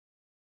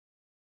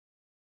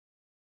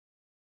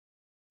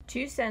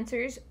Two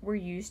sensors were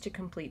used to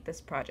complete this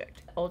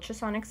project, the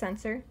ultrasonic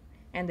sensor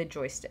and the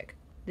joystick.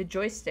 The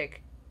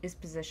joystick is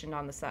positioned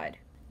on the side.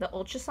 The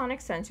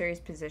ultrasonic sensor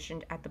is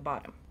positioned at the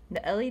bottom.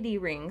 The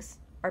LED rings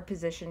are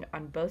positioned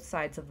on both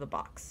sides of the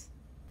box.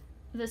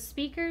 The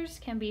speakers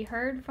can be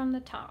heard from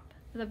the top.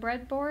 The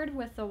breadboard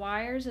with the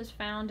wires is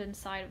found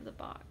inside of the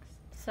box.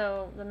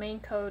 So the main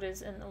code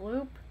is in the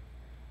loop.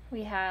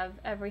 We have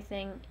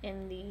everything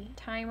in the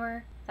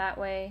timer. That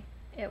way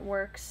it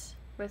works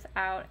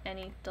without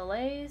any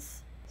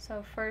delays.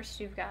 So first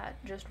you've got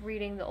just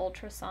reading the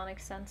ultrasonic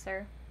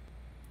sensor.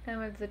 Then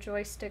we have the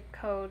joystick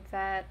code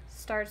that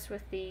starts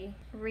with the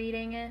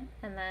reading it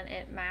and then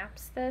it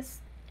maps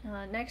this.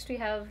 Next we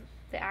have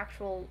the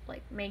actual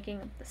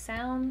making of the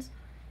sounds.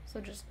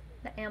 So just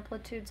the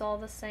amplitude's all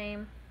the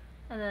same.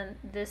 And then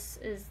this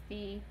is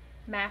the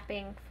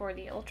mapping for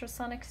the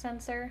ultrasonic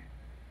sensor.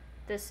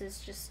 This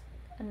is just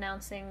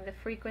announcing the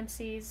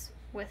frequencies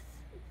with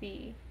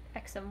the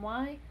X and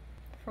Y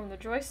from the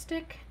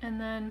joystick. And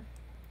then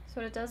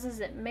so what it does is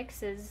it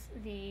mixes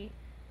the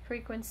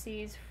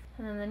frequencies.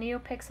 And then the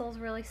NeoPixel is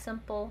really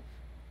simple.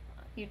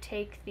 You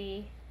take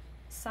the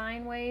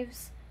sine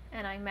waves,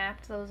 and I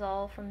mapped those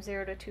all from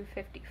 0 to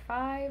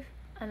 255.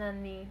 And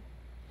then the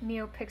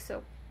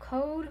NeoPixel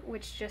code,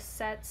 which just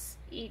sets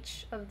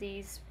each of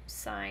these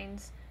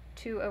signs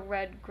to a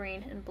red,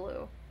 green, and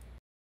blue.